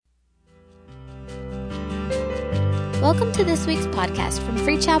Welcome to this week's podcast from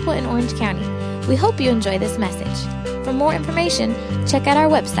Free Chapel in Orange County. We hope you enjoy this message. For more information, check out our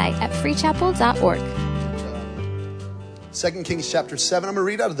website at freechapel.org. 2 Kings chapter 7. I'm going to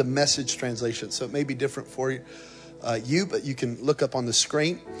read out of the Message translation, so it may be different for you, but you can look up on the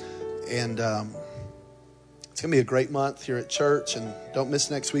screen. And it's going to be a great month here at church. And don't miss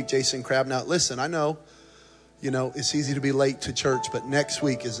next week, Jason Crabb. Now, listen, I know, it's easy to be late to church, but next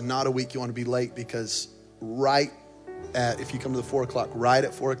week is not a week you want to be late, because if you come to the 4 o'clock, right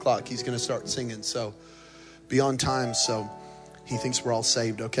at 4 o'clock, he's going to start singing. So be on time, so he thinks we're all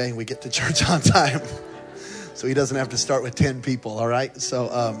saved, okay? We get to church on time. So he doesn't have to start with 10 people, all right? So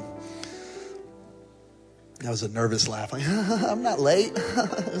that was a nervous laugh. Like, I'm not late.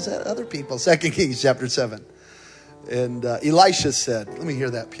 It was that other people. 2 Kings chapter 7. And Elisha said, let me hear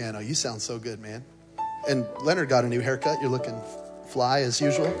that piano. You sound so good, man. And Leonard got a new haircut. You're looking fly as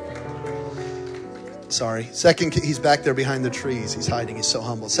usual. Sorry. He's back there behind the trees. He's hiding. He's so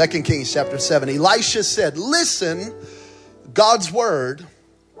humble. 2 Kings chapter 7. Elisha said, listen, God's word,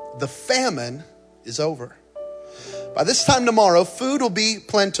 the famine is over. By this time tomorrow, food will be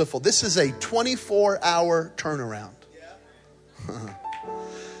plentiful. This is a 24-hour turnaround.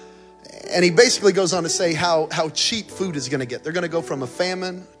 And he basically goes on to say how cheap food is going to get. They're going to go from a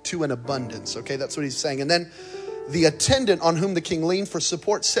famine to an abundance. Okay, that's what he's saying. And then the attendant on whom the king leaned for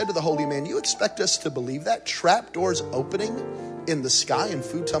support said to the holy man, you expect us to believe that? Trap doors opening in the sky and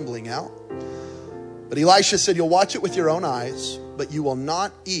food tumbling out? But Elisha said, you'll watch it with your own eyes, but you will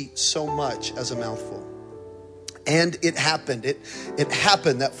not eat so much as a mouthful. And it happened. It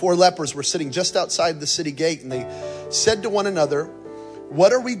happened that 4 lepers were sitting just outside the city gate, and they said to one another,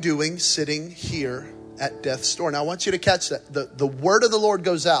 what are we doing sitting here at death's door? Now I want you to catch that. The word of the Lord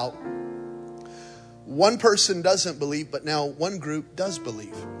goes out. One person doesn't believe, but now one group does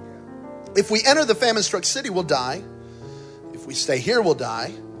believe. If we enter the famine-struck city, we'll die. If we stay here, we'll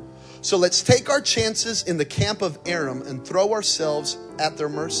die. So let's take our chances in the camp of Aram and throw ourselves at their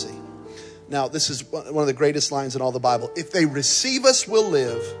mercy. Now, this is one of the greatest lines in all the Bible. If they receive us, we'll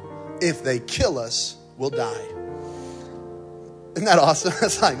live. If they kill us, we'll die. Isn't that awesome?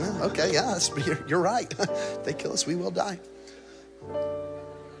 It's like, okay, yeah, you're right. If they kill us, we will die.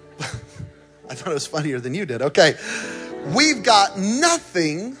 I thought it was funnier than you did. Okay. We've got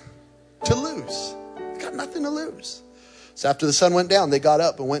nothing to lose. We've got nothing to lose. So after the sun went down, they got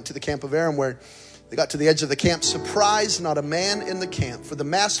up and went to the camp of Aram, where they got to the edge of the camp, surprised, not a man in the camp. For the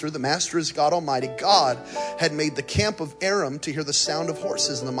master is God Almighty. God had made the camp of Aram to hear the sound of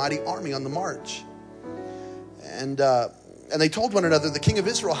horses and the mighty army on the march. And they told one another, the king of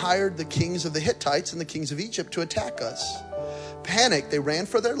Israel hired the kings of the Hittites and the kings of Egypt to attack us. Panicked, they ran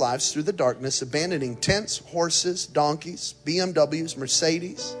for their lives through the darkness, abandoning tents, horses, donkeys, BMWs,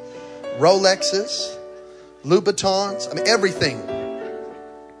 Mercedes, Rolexes, Louboutins, everything.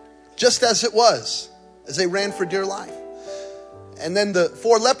 Just as it was, as they ran for dear life. And then the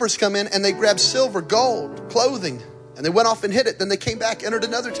 4 lepers come in and they grab silver, gold, clothing, and they went off and hid it. Then they came back, entered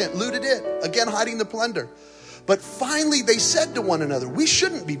another tent, looted it, again hiding the plunder. But finally they said to one another, we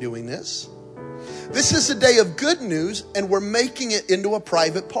shouldn't be doing this. This is a day of good news, and we're making it into a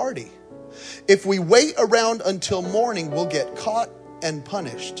private party. If we wait around until morning, we'll get caught and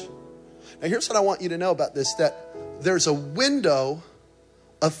punished. Now here's what I want you to know about this, that there's a window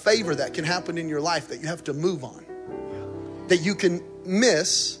of favor that can happen in your life that you have to move on, that you can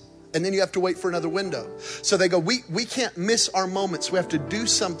miss, and then you have to wait for another window. So they go, we can't miss our moments. We have to do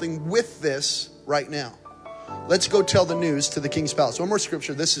something with this right now. Let's go tell the news to the king's palace. One more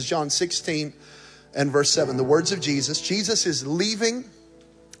scripture. This is John 16 and verse 7. The words of Jesus. Jesus is leaving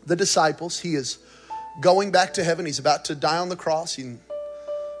the disciples. He is going back to heaven. He's about to die on the cross.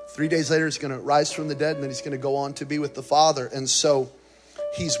 3 days later, he's going to rise from the dead, and then he's going to go on to be with the Father. And so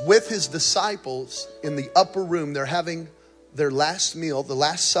he's with his disciples in the upper room. They're having their last meal, the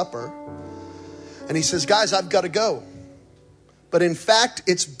Last Supper. And he says, guys, I've got to go. But in fact,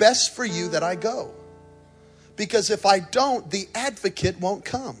 it's best for you that I go. Because if I don't, the advocate won't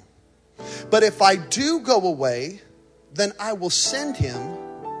come. But if I do go away, then I will send him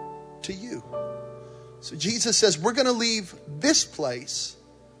to you. So Jesus says, we're going to leave this place,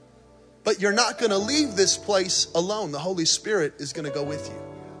 but you're not going to leave this place alone. The Holy Spirit is going to go with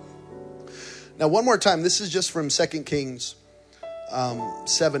you. Now, one more time, this is just from 2 Kings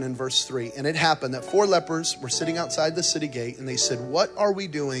 7 and verse 3. And it happened that 4 lepers were sitting outside the city gate, and they said, what are we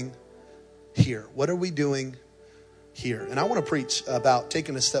doing here? What are we doing here? And I want to preach about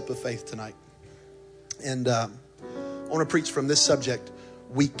taking a step of faith tonight. And I want to preach from this subject.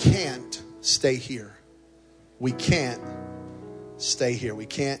 We can't stay here. We can't stay here. We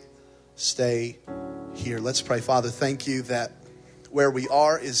can't stay here. Let's pray. Father, thank you that where we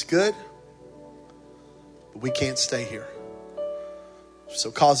are is good, but we can't stay here.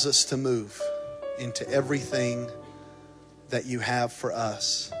 So cause us to move into everything that you have for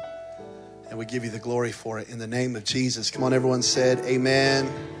us. And we give you the glory for it in the name of Jesus. Come on, everyone said amen.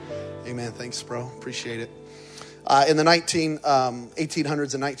 Amen. Thanks, bro. Appreciate it. In the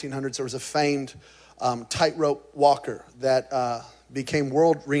 1800s and 1900s, there was a famed tightrope walker that became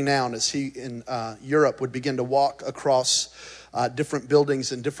world renowned as he in Europe would begin to walk across different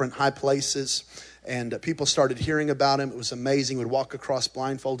buildings and different high places. And people started hearing about him. It was amazing. He would walk across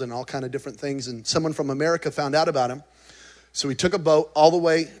blindfolded and all kind of different things. And someone from America found out about him. So he took a boat all the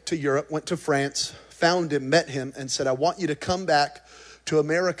way to Europe, went to France, found him, met him, and said, I want you to come back to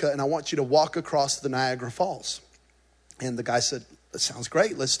America and I want you to walk across the Niagara Falls. And the guy said, that sounds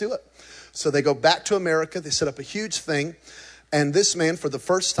great. Let's do it. So they go back to America. They set up a huge thing. And this man, for the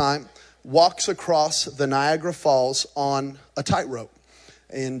first time, walks across the Niagara Falls on a tightrope.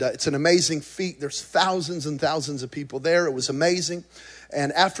 And it's an amazing feat. There's thousands and thousands of people there. It was amazing.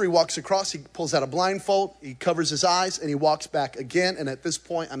 And after he walks across, he pulls out a blindfold, he covers his eyes, and he walks back again. And at this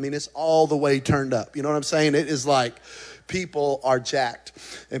point, I mean, it's all the way turned up. You know what I'm saying? It is like people are jacked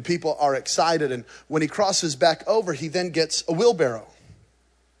and people are excited. And when he crosses back over, he then gets a wheelbarrow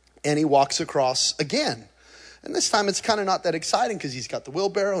and he walks across again. And this time it's kind of not that exciting because he's got the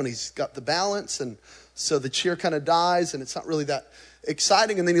wheelbarrow and he's got the balance. And so the cheer kind of dies and it's not really that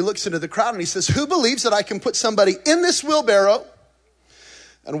exciting. And then he looks into the crowd and he says, who believes that I can put somebody in this wheelbarrow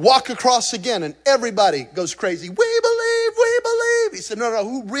and walk across again? And everybody goes crazy. We believe, we believe. He said, no,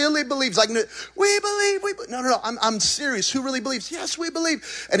 who really believes? Like, we believe, no, I'm serious. Who really believes? Yes, we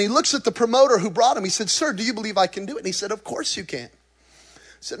believe. And he looks at the promoter who brought him. He said, sir, do you believe I can do it? And he said, of course you can.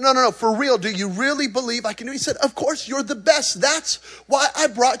 He said, no, for real, do you really believe I can do it? He said, of course, you're the best. That's why I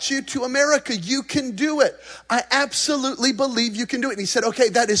brought you to America. You can do it. I absolutely believe you can do it. And he said, okay,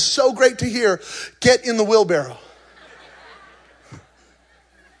 that is so great to hear. Get in the wheelbarrow.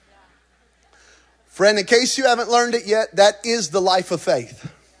 Friend, in case you haven't learned it yet, that is the life of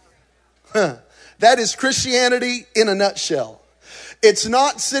faith. That is Christianity in a nutshell. It's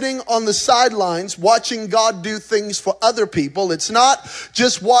not sitting on the sidelines watching God do things for other people. It's not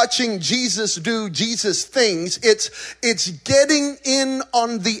just watching Jesus do Jesus things. It's getting in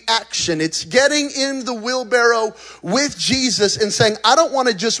on the action. It's getting in the wheelbarrow with Jesus and saying, I don't want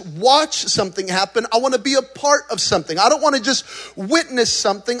to just watch something happen. I want to be a part of something. I don't want to just witness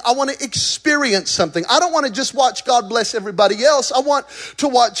something. I want to experience something. I don't want to just watch God bless everybody else. I want to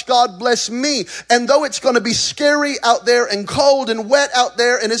watch God bless me. And though it's going to be scary out there and cold and wet out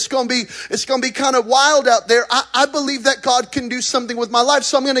there and it's going to be kind of wild out there, I believe that God can do something with my life.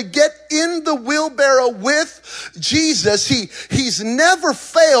 So I'm going to get in the wheelbarrow with Jesus. He's never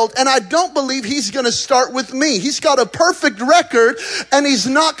failed, and I don't believe he's going to start with me. He's got a perfect record and he's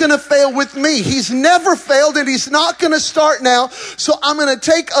not going to fail with me. He's never failed and he's not going to start now. So I'm going to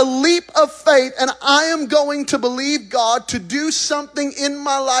take a leap of faith and I am going to believe God to do something in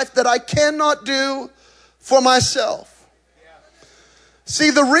my life that I cannot do for myself.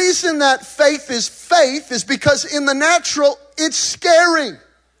 See, the reason that faith is because in the natural, it's scary.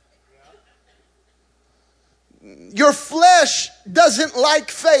 Your flesh doesn't like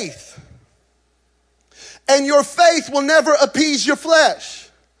faith. And your faith will never appease your flesh.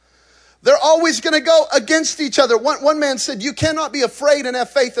 They're always going to go against each other. One man said, you cannot be afraid and have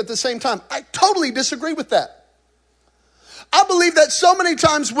faith at the same time. I totally disagree with that. I believe that so many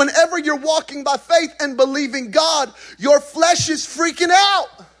times whenever you're walking by faith and believing God, your flesh is freaking out.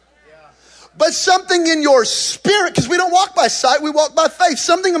 But something in your spirit, because we don't walk by sight, we walk by faith.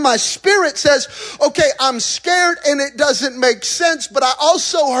 Something in my spirit says, okay, I'm scared and it doesn't make sense, but I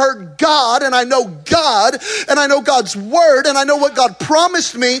also heard God and I know God's word and I know what God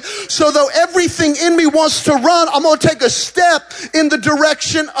promised me. So though everything in me wants to run, I'm going to take a step in the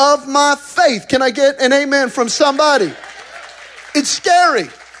direction of my faith. Can I get an amen from somebody? It's scary.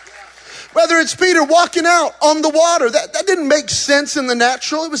 Whether it's Peter walking out on the water, that didn't make sense in the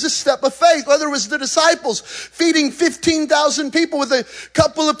natural. It was a step of faith. Whether it was the disciples feeding 15,000 people with a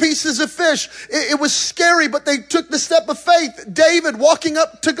couple of pieces of fish, it was scary, but they took the step of faith. David walking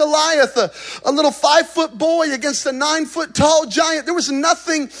up to Goliath, a little 5-foot boy against a 9-foot tall giant. There was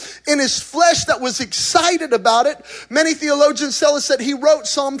nothing in his flesh that was excited about it. Many theologians tell us that he wrote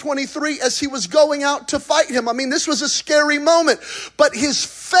Psalm 23 as he was going out to fight him. I mean, this was a scary moment, but his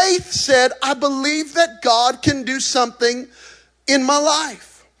faith said, I believe that God can do something in my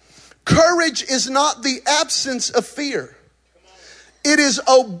life. Courage is not the absence of fear. It is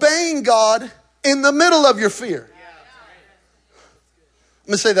obeying God in the middle of your fear. I'm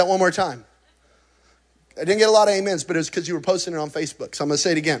going to say that one more time. I didn't get a lot of amens, but it was because you were posting it on Facebook. So I'm going to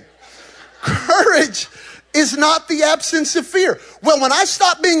say it again. Courage is not the absence of fear. Well, when I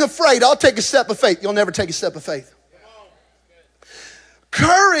stop being afraid, I'll take a step of faith. You'll never take a step of faith.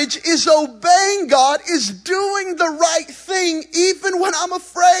 Courage is obeying God, is doing the right thing even when I'm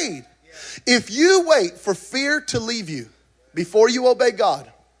afraid. If you wait for fear to leave you before you obey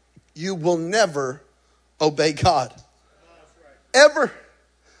God, you will never obey God. Ever.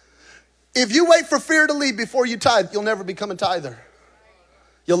 If you wait for fear to leave before you tithe, you'll never become a tither.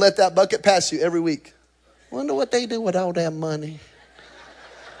 You'll let that bucket pass you every week. Wonder what they do with all that money.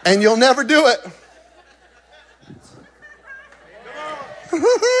 And you'll never do it.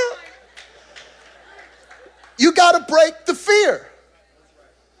 You got to break the fear.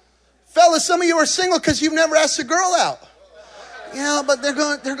 Fellas, some of you are single because you've never asked a girl out. Yeah, but they're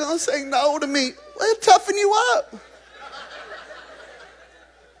going to say no to me. Well, it'll toughen you up.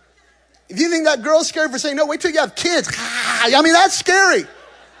 If you think that girl's scary for saying no, wait till you have kids. I mean, that's scary.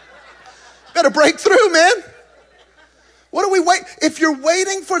 Better break through, man. What do we wait? If you're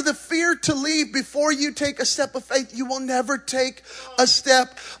waiting for the fear to leave before you take a step of faith, you will never take a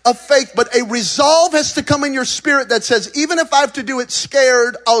step of faith. But a resolve has to come in your spirit that says, even if I have to do it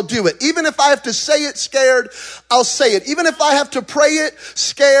scared, I'll do it. Even if I have to say it scared, I'll say it. Even if I have to pray it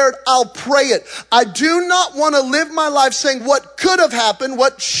scared, I'll pray it. I do not want to live my life saying what could have happened,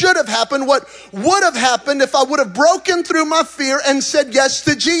 what should have happened, what would have happened if I would have broken through my fear and said yes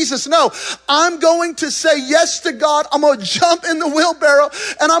to Jesus. No, I'm going to say yes to God. I'm going to jump in the wheelbarrow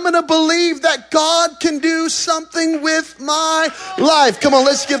and I'm going to believe that God can do something with my life. Come on,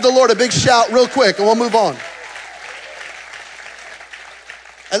 let's give the Lord a big shout real quick and we'll move on.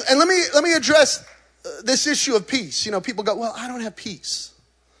 And let me address this issue of peace. You know, people go, well, I don't have peace.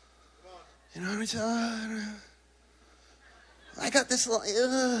 You know, I got this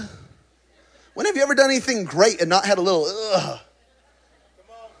little, when have you ever done anything great and not had a little,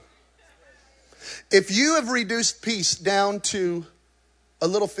 If you have reduced peace down to a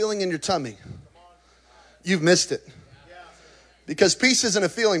little feeling in your tummy, you've missed it. Because peace isn't a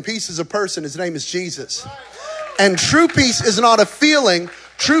feeling. Peace is a person. His name is Jesus. And true peace is not a feeling.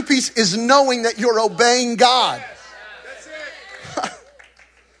 True peace is knowing that you're obeying God.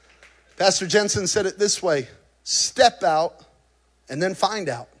 Pastor Jensen said it this way: step out and then find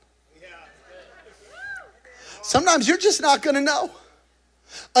out. Sometimes you're just not going to know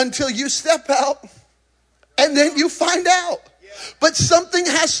until you step out and then you find out. But something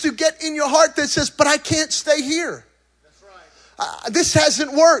has to get in your heart that says, but I can't stay here. This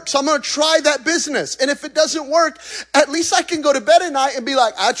hasn't worked, so I'm going to try that business. And if it doesn't work, at least I can go to bed at night and be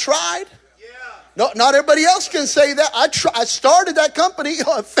like, I tried. No, not everybody else can say that. I started that company.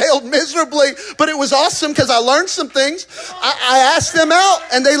 It failed miserably, but it was awesome because I learned some things. I asked them out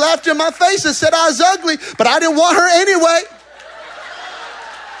and they laughed in my face and said I was ugly, but I didn't want her anyway.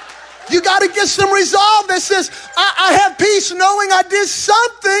 You got to get some resolve that says, I have peace knowing I did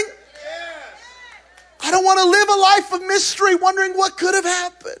something. I don't want to live a life of mystery wondering what could have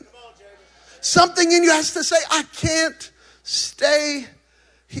happened. Something in you has to say, I can't stay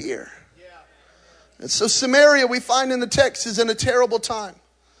here. And so Samaria, we find in the text, is in a terrible time.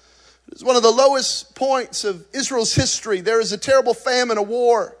 It's one of the lowest points of Israel's history. There is a terrible famine, a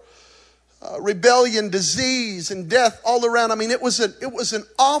war, rebellion, disease, and death all around. I mean, it was an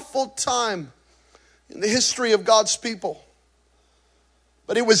awful time in the history of God's people.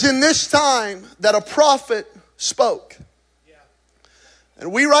 But it was in this time that a prophet spoke.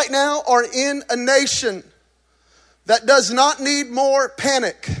 And we right now are in a nation that does not need more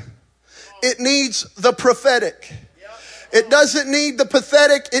panic. It needs the prophetic. It doesn't need the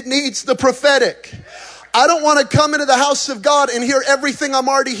pathetic. It needs the prophetic. I don't want to come into the house of God and hear everything I'm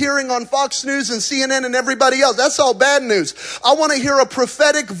already hearing on Fox News and CNN and everybody else. That's all bad news. I want to hear a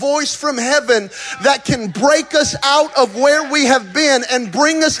prophetic voice from heaven that can break us out of where we have been and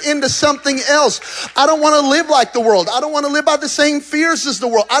bring us into something else. I don't want to live like the world. I don't want to live by the same fears as the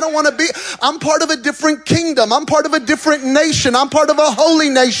world. I'm part of a different kingdom. I'm part of a different nation. I'm part of a holy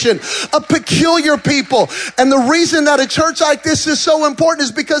nation, a peculiar people. And the reason that a church like this is so important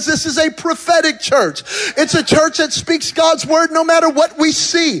is because this is a prophetic church. It's a church that speaks God's word no matter what we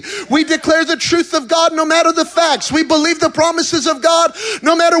see. We declare the truth of God no matter the facts. We believe the promises of God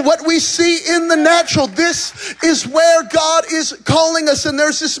no matter what we see in the natural. This is where God is calling us. And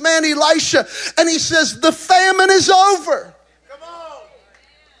there's this man, Elisha, and he says, the famine is over. Come on.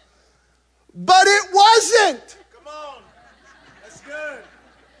 But it wasn't. Come on. That's good.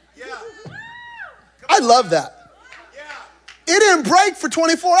 Yeah. I love that. Yeah. It didn't break for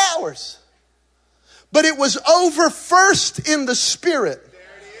 24 hours. But it was over first in the spirit,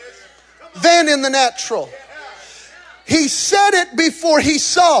 than in the natural. He said it before he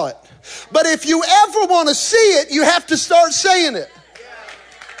saw it. But if you ever want to see it, you have to start saying it.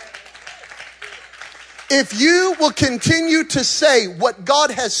 If you will continue to say what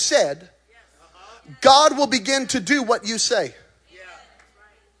God has said, God will begin to do what you say.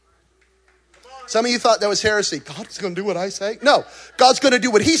 Some of you thought that was heresy. God's going to do what I say? No, God's going to do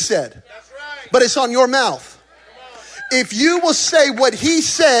what he said. But it's on your mouth. If you will say what he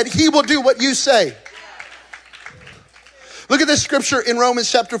said, he will do what you say. Look at this scripture in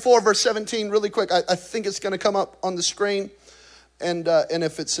Romans chapter 4, verse 17, really quick. I think it's going to come up on the screen. And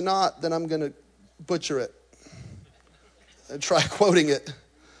if it's not, then I'm going to butcher it and try quoting it.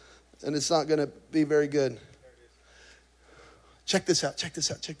 And it's not going to be very good. Check this out, check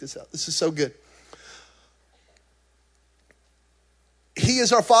this out, check this out. This is so good. He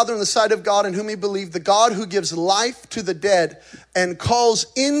is our Father in the sight of God in whom we believe, the God who gives life to the dead and calls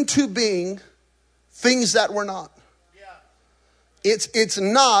into being things that were not. It's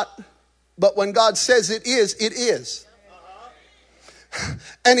not, but when God says it is, it is.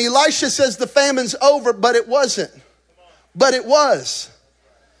 And Elisha says the famine's over, but it wasn't. But it was.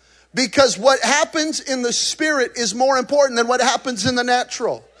 Because what happens in the spirit is more important than what happens in the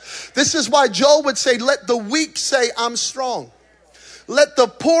natural. This is why Joel would say, let the weak say, I'm strong. Let the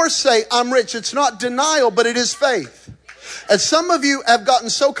poor say, I'm rich. It's not denial, but it is faith. And some of you have gotten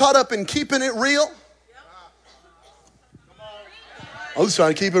so caught up in keeping it real. I'm just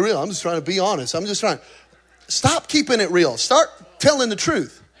trying to keep it real. I'm just trying to be honest. I'm just trying. Stop keeping it real. Start telling the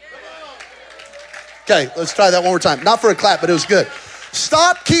truth. Okay, let's try that one more time. Not for a clap, but it was good.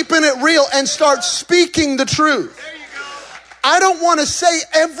 Stop keeping it real and start speaking the truth. I don't want to say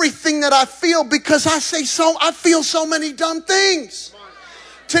everything that I feel because I feel so many dumb things.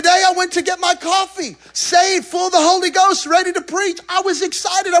 Today I went to get my coffee, saved, full of the Holy Ghost, ready to preach. I was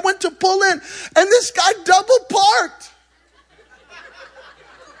excited. I went to pull in and this guy double parked.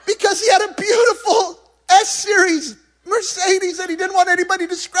 Because he had a beautiful S-Series Mercedes that he didn't want anybody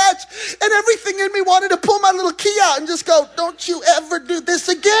to scratch. And everything in me wanted to pull my little key out and just go, don't you ever do this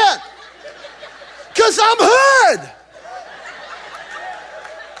again. Because I'm hood.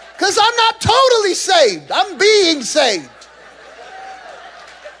 Because I'm not totally saved. I'm being saved.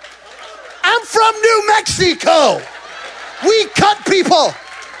 I'm from New Mexico. We cut people.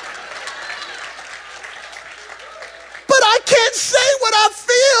 But I can't say what I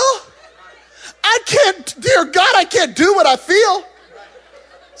feel. I can't, dear God, I can't do what I feel.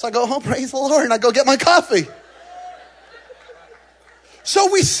 So I go home, praise the Lord, and I go get my coffee.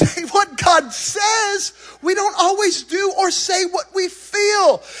 So we say what God says. We don't always do or say what we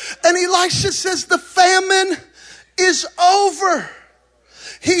feel. And Elisha says the famine is over.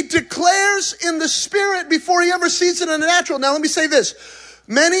 He declares in the spirit before he ever sees it in the natural. Now let me say this.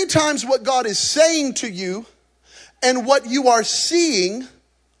 Many times what God is saying to you and what you are seeing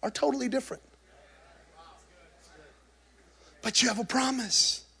are totally different. But you have a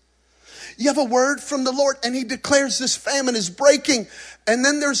promise. You have a word from the Lord, and he declares this famine is breaking. And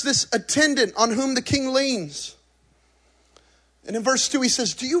then there's this attendant on whom the king leans. And in verse 2 he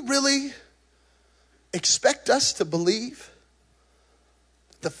says, do you really expect us to believe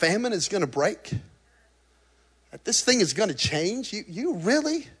that the famine is going to break? That this thing is going to change? You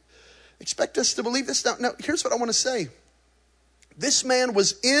really expect us to believe this? Now, here's what I want to say. This man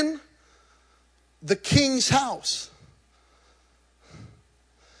was in the king's house,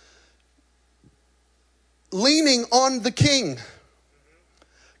 leaning on the king,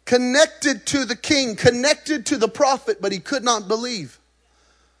 connected to the king, connected to the prophet, but he could not believe.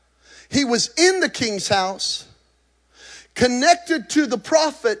 He was in the king's house, connected to the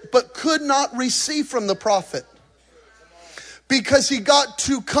prophet, but could not receive from the prophet because he got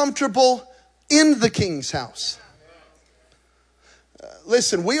too comfortable in the king's house.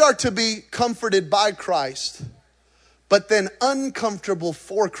 Listen, we are to be comforted by Christ, but then uncomfortable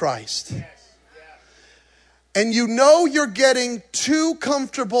for Christ. And you know you're getting too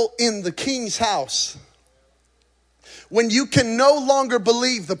comfortable in the king's house when you can no longer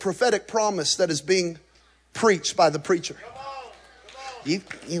believe the prophetic promise that is being preached by the preacher. You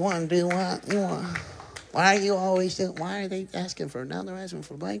want to do what? You want? Why are you always doing? Why are they asking for? Now they're asking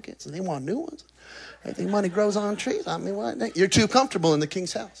for blankets and they want new ones. They think money grows on trees. I mean, what? You're too comfortable in the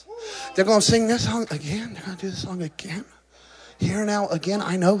king's house. They're going to sing this song again. They're going to do this song again. Here now again.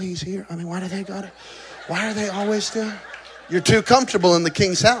 I know he's here. I mean, why do they got it? Why are they always doing? You're too comfortable in the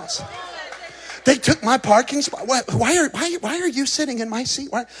king's house. They took my parking spot. Why are you sitting in my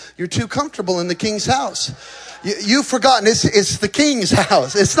seat? Why? You're too comfortable in the king's house. You've forgotten it's the king's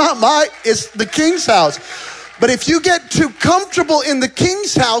house. It's not it's the king's house. But if you get too comfortable in the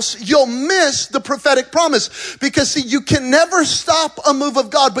king's house, you'll miss the prophetic promise. Because see, you can never stop a move of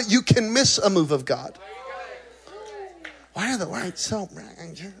God, but you can miss a move of God. Why are the lights so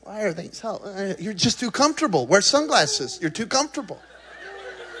bright? Why are they so? You're just too comfortable. Wear sunglasses. You're too comfortable.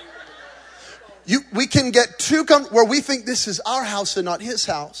 We can get too comfortable where we think this is our house and not his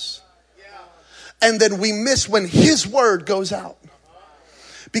house. And then we miss when his word goes out.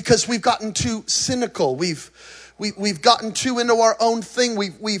 Because we've gotten too cynical. We've gotten too into our own thing.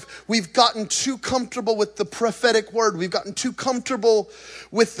 We've gotten too comfortable with the prophetic word. We've gotten too comfortable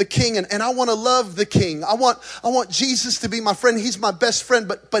with the king. And I want to love the king. I want Jesus to be my friend. He's my best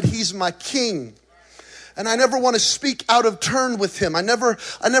friend, but he's my king. And I never want to speak out of turn with him. I never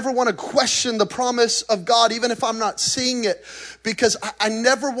want to question the promise of God, even if I'm not seeing it, because I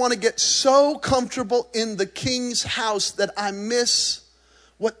never want to get so comfortable in the king's house that I miss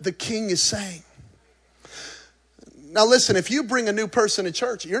what the king is saying. Now listen, if you bring a new person to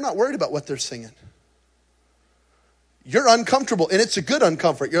church, you're not worried about what they're singing. You're uncomfortable, and it's a good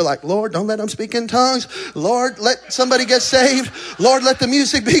uncomfort. You're like, Lord, don't let them speak in tongues. Lord, let somebody get saved. Lord, let the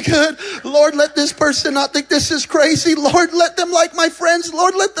music be good. Lord, let this person not think this is crazy. Lord, let them like my friends.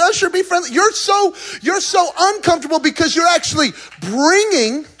 Lord, let the usher be friendly. You're so uncomfortable because you're actually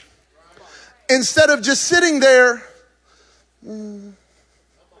bringing instead of just sitting there.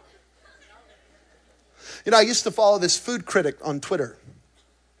 You know, I used to follow this food critic on Twitter.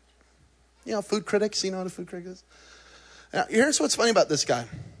 You know, food critics, you know what a food critic is? Now, here's what's funny about this guy.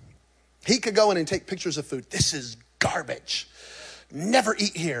 He could go in and take pictures of food. This is garbage. Never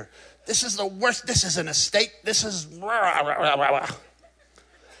eat here. This is the worst. This isn't a steak. This is...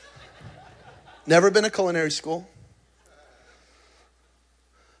 Never been to culinary school.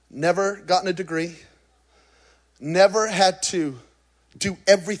 Never gotten a degree. Never had to do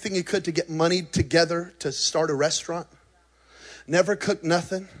everything he could to get money together to start a restaurant. Never cooked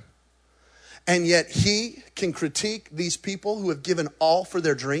nothing. And yet he can critique these people who have given all for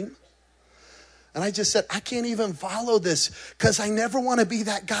their dream. And I just said, I can't even follow this because I never want to be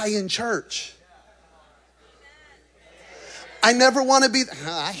that guy in church. I never want to be,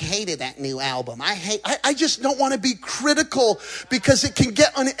 I hated that new album. I just don't want to be critical because it can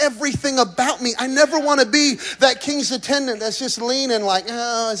get on everything about me. I never want to be that king's attendant that's just leaning like,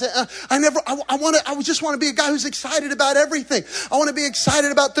 I just want to be a guy who's excited about everything. I want to be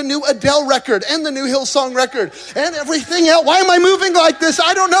excited about the new Adele record and the new Hillsong record and everything else. Why am I moving like this?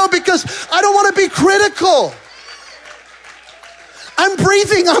 I don't know, because I don't want to be critical. I'm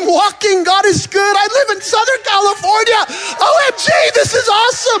breathing. I'm walking. God is good. I live in Southern California. OMG, this is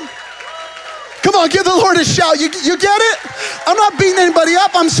awesome. Come on, give the Lord a shout. You get it? I'm not beating anybody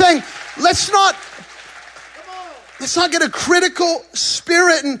up. I'm saying, let's not get a critical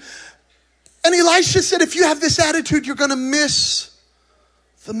spirit. And Elisha said, if you have this attitude, you're going to miss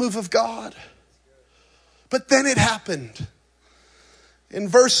the move of God. But then it happened. In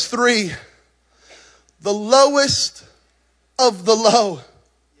verse 3, the lowest of the low,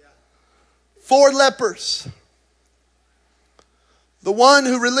 4 lepers. The one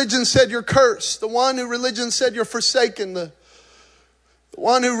who religion said you're cursed. The one who religion said you're forsaken. The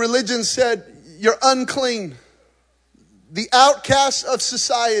one who religion said you're unclean. The outcast of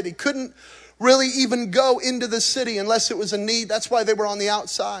society couldn't really even go into the city unless it was a need. That's why they were on the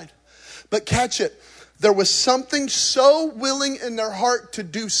outside. But catch it. There was something so willing in their heart to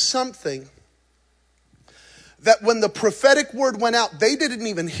do something that when the prophetic word went out, they didn't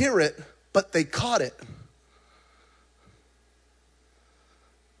even hear it, but they caught it. I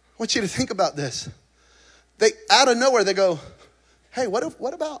want you to think about this. They, out of nowhere, they go, hey, why don't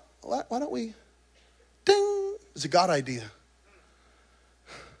we, ding, it's a God idea.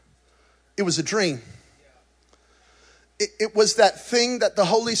 It was a dream. It was that thing that the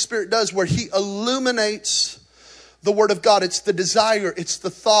Holy Spirit does where he illuminates the word of God. It's the desire, it's the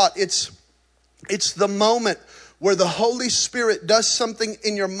thought, it's the moment where the Holy Spirit does something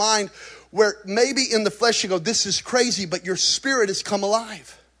in your mind where maybe in the flesh you go, this is crazy, but your spirit has come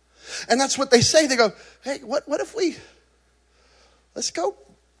alive. And that's what they say. They go, hey, what if we, let's go.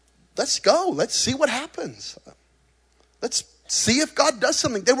 Let's see what happens. Let's see if God does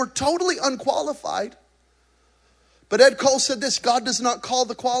something. They were totally unqualified. But Ed Cole said this, God does not call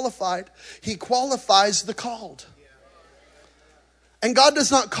the qualified. He qualifies the called. And God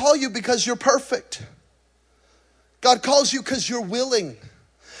does not call you because you're perfect. God calls you because you're willing.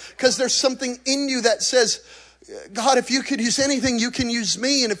 Because there's something in you that says, God, if you could use anything, you can use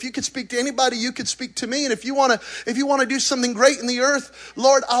me. And if you could speak to anybody, you could speak to me. And if you want to do something great in the earth,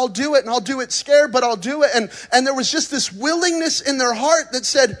 Lord, I'll do it. And I'll do it scared, but I'll do it. And there was just this willingness in their heart that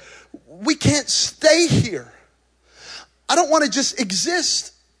said, we can't stay here. I don't want to just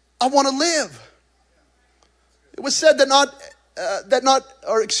exist. I want to live. It was said it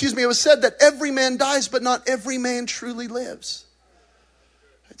was said that every man dies, but not every man truly lives.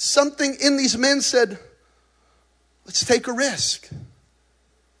 Something in these men said, let's take a risk.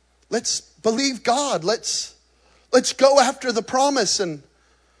 Let's believe God. Let's go after the promise. And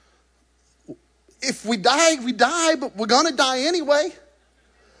if we die, we die, but we're going to die anyway.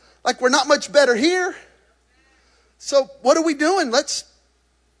 Like, we're not much better here. So what are we doing? Let's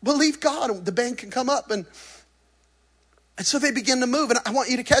believe God. The band can come up. And so they begin to move. And I want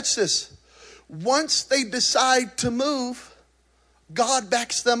you to catch this. Once they decide to move, God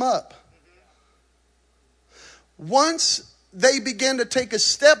backs them up. Once they begin to take a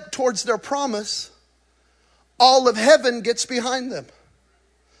step towards their promise, all of heaven gets behind them.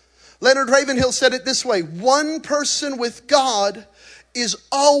 Leonard Ravenhill said it this way: one person with God is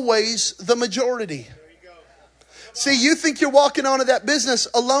always the majority. See, you think you're walking onto that business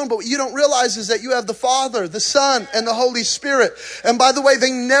alone, but what you don't realize is that you have the Father, the Son, and the Holy Spirit. And by the way,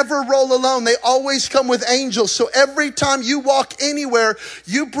 they never roll alone. They always come with angels. So every time you walk anywhere,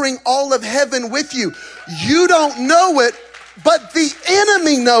 you bring all of heaven with you. You don't know it, but the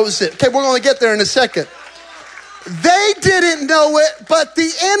enemy knows it. Okay, we're going to get there in a second. They didn't know it, but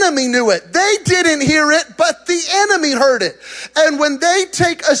the enemy knew it. They didn't hear it, but the enemy heard it. And when they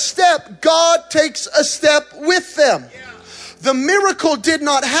take a step, God takes a step with them. The miracle did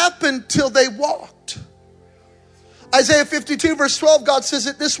not happen till they walked. Isaiah 52 verse 12, God says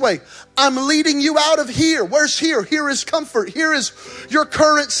it this way: I'm leading you out of here. Where's here? Here is comfort. Here is your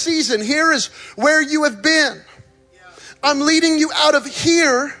current season. Here is where you have been. I'm leading you out of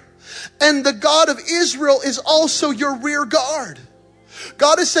here. And the God of Israel is also your rear guard.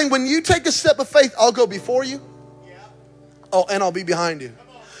 God is saying, when you take a step of faith, I'll go before you. Oh, and I'll be behind you.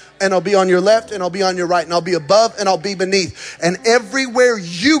 And I'll be on your left, and I'll be on your right, and I'll be above, and I'll be beneath. And everywhere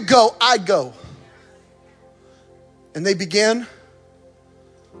you go, I go. And they began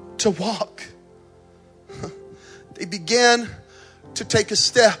to walk. They began to take a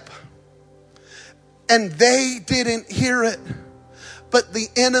step. And they didn't hear it, but the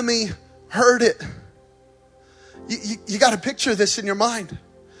enemy heard it. You got to picture this in your mind.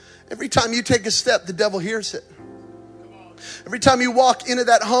 Every time you take a step, the devil hears it. Every time you walk into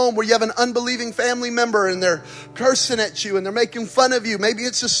that home where you have an unbelieving family member and they're cursing at you and they're making fun of you. Maybe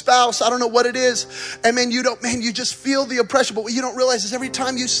it's a spouse. I don't know what it is. And you just feel the oppression. But what you don't realize is every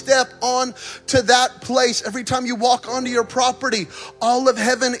time you step on to that place, every time you walk onto your property, all of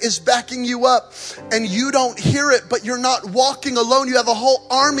heaven is backing you up. And you don't hear it, but you're not walking alone. You have a whole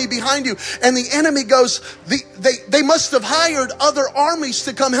army behind you. And the enemy goes, they must have hired other armies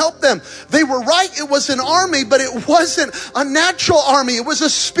to come help them. They were right. It was an army, but it wasn't a natural army. It was a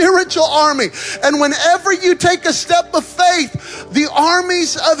spiritual army. And whenever you take a step of faith, the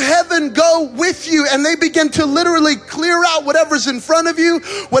armies of heaven go with you, and they begin to literally clear out whatever's in front of you,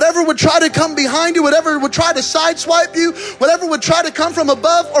 whatever would try to come behind you, whatever would try to sideswipe you, whatever would try to come from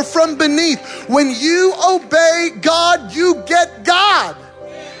above or from beneath. When you obey God, you get God.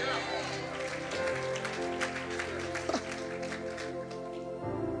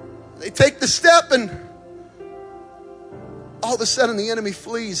 They take the step, and all of a sudden the enemy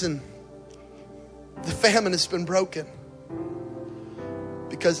flees, and the famine has been broken.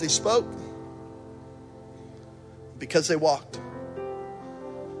 Because they spoke, because they walked.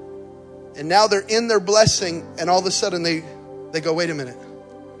 And now they're in their blessing, and all of a sudden they go, wait a minute.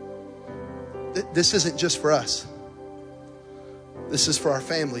 This isn't just for us. This is for our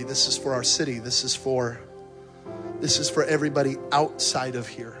family. This is for our city. This is for everybody outside of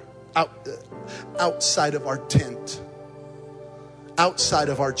here. Outside of our tent. Outside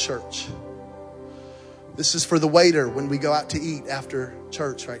of our church. This is for the waiter when we go out to eat after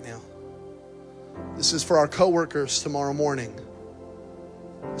church right now. This is for our coworkers tomorrow morning,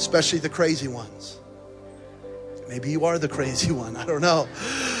 especially the crazy ones. Maybe you are the crazy one. I don't know.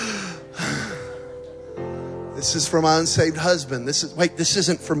 This is for my unsaved husband. This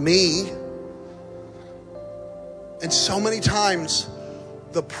isn't for me. And so many times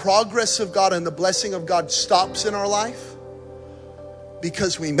the progress of God and the blessing of God stops in our life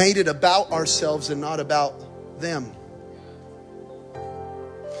because we made it about ourselves and not about them.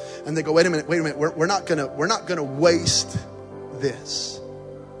 And they go, wait a minute, we're not gonna waste this.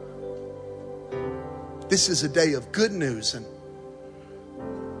 This is a day of good news. And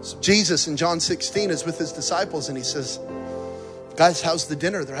so Jesus in John 16 is with his disciples, and he says, guys, how's the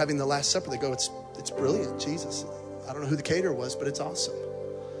dinner? They're having the Last Supper. They go, it's brilliant, Jesus. I don't know who the caterer was, but it's awesome.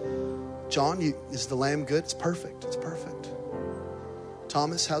 John, is the lamb good? It's perfect. It's perfect.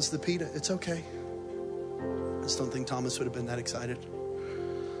 Thomas, how's the pita? It's okay. I just don't think Thomas would have been that excited.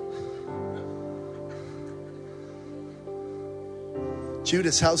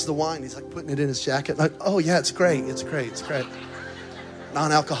 Judas, how's the wine? He's like putting it in his jacket. Like, oh yeah, it's great. It's great. It's great.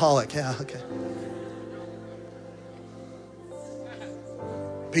 Non-alcoholic. Yeah, okay.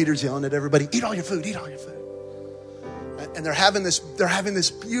 Peter's yelling at everybody, eat all your food, eat all your food. And they're having this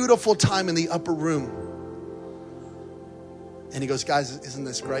beautiful time in the upper room. And he goes, guys, isn't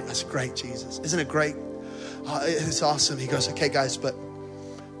this great? That's great, Jesus. Isn't it great? It's awesome. He goes, okay, guys, but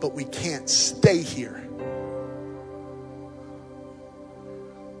we can't stay here.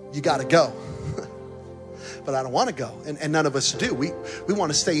 You got to go. But I don't want to go. And none of us do. We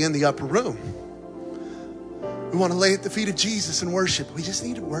want to stay in the upper room. We want to lay at the feet of Jesus and worship. We just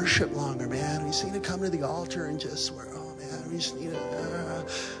need to worship longer, man. We just need to come to the altar and just, oh man, we just need to,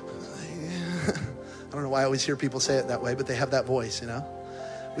 I don't know why I always hear people say it that way, but they have that voice, you know.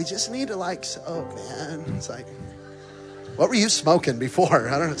 We just need to soak, man. It's like, what were you smoking before?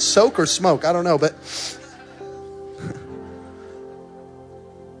 I don't know, soak or smoke, I don't know, but.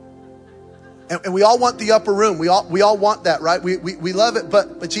 And we all want the upper room. We all want that, right? We love it,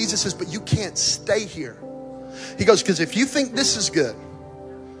 but Jesus says, but you can't stay here. He goes, because if you think this is good,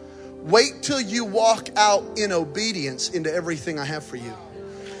 wait till you walk out in obedience into everything I have for you.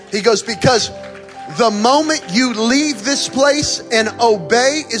 He goes, because the moment you leave this place and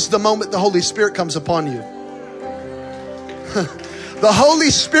obey is the moment the Holy Spirit comes upon you. The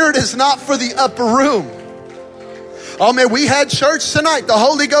Holy Spirit is not for the upper room. Oh man, we had church tonight. The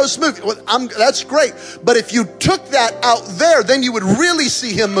Holy Ghost moved. That's great. But if you took that out there, then you would really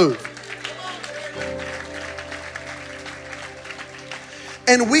see him move.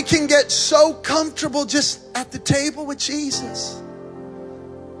 And we can get so comfortable just at the table with Jesus.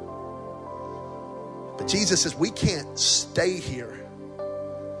 But Jesus says, we can't stay here.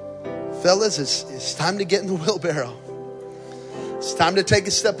 Fellas, it's time to get in the wheelbarrow. It's time to take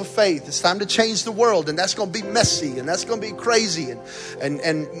a step of faith. It's time to change the world. And that's going to be messy. And that's going to be crazy.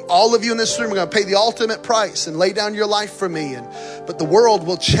 And all of you in this room are going to pay the ultimate price and lay down your life for me. But the world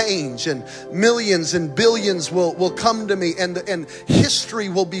will change. And millions and billions will come to me. And history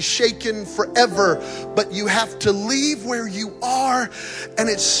will be shaken forever. But you have to leave where you are. And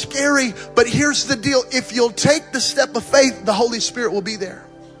it's scary. But here's the deal. If you'll take the step of faith, the Holy Spirit will be there.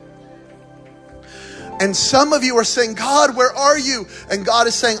 And some of you are saying, God, where are you? And God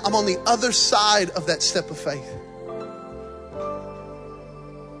is saying, I'm on the other side of that step of faith.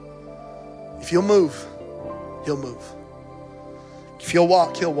 If you'll move, he'll move. If you'll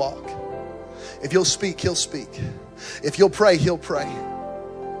walk, he'll walk. If you'll speak, he'll speak. If you'll pray, he'll pray.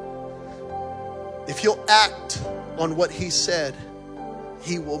 If you'll act on what he said,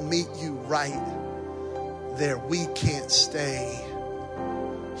 he will meet you right there. We can't stay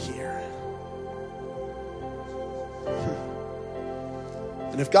here.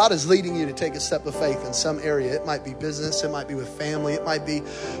 And if God is leading you to take a step of faith in some area, it might be business, it might be with family, it might be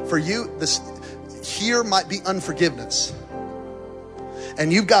for you, this here might be unforgiveness.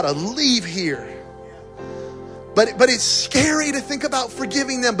 And you've got to leave here. But it's scary to think about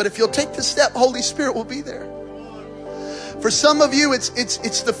forgiving them. But if you'll take the step, Holy Spirit will be there. For some of you, it's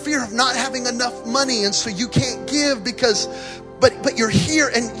the fear of not having enough money. And so you can't give because... But you're here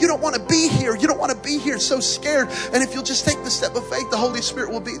and you don't want to be here. You don't want to be here. So scared. And if you'll just take the step of faith, the Holy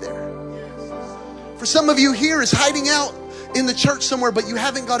Spirit will be there. For some of you here is hiding out in the church somewhere, but you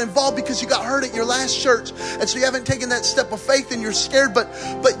haven't got involved because you got hurt at your last church. And so you haven't taken that step of faith and you're scared, but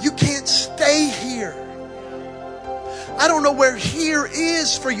you can't stay here. I don't know where here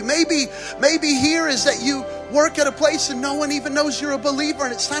is for you. Maybe here is that you work at a place and no one even knows you're a believer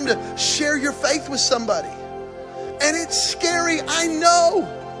and it's time to share your faith with somebody. And it's scary, I know.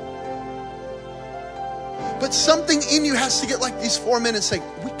 But something in you has to get like these 4 minutes saying,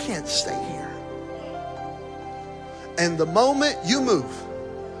 we can't stay here. And the moment you move,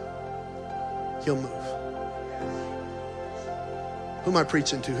 he'll move. Who am I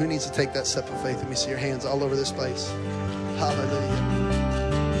preaching to? Who needs to take that step of faith? Let me see your hands all over this place. Hallelujah.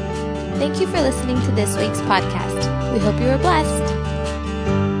 Thank you for listening to this week's podcast. We hope you were blessed.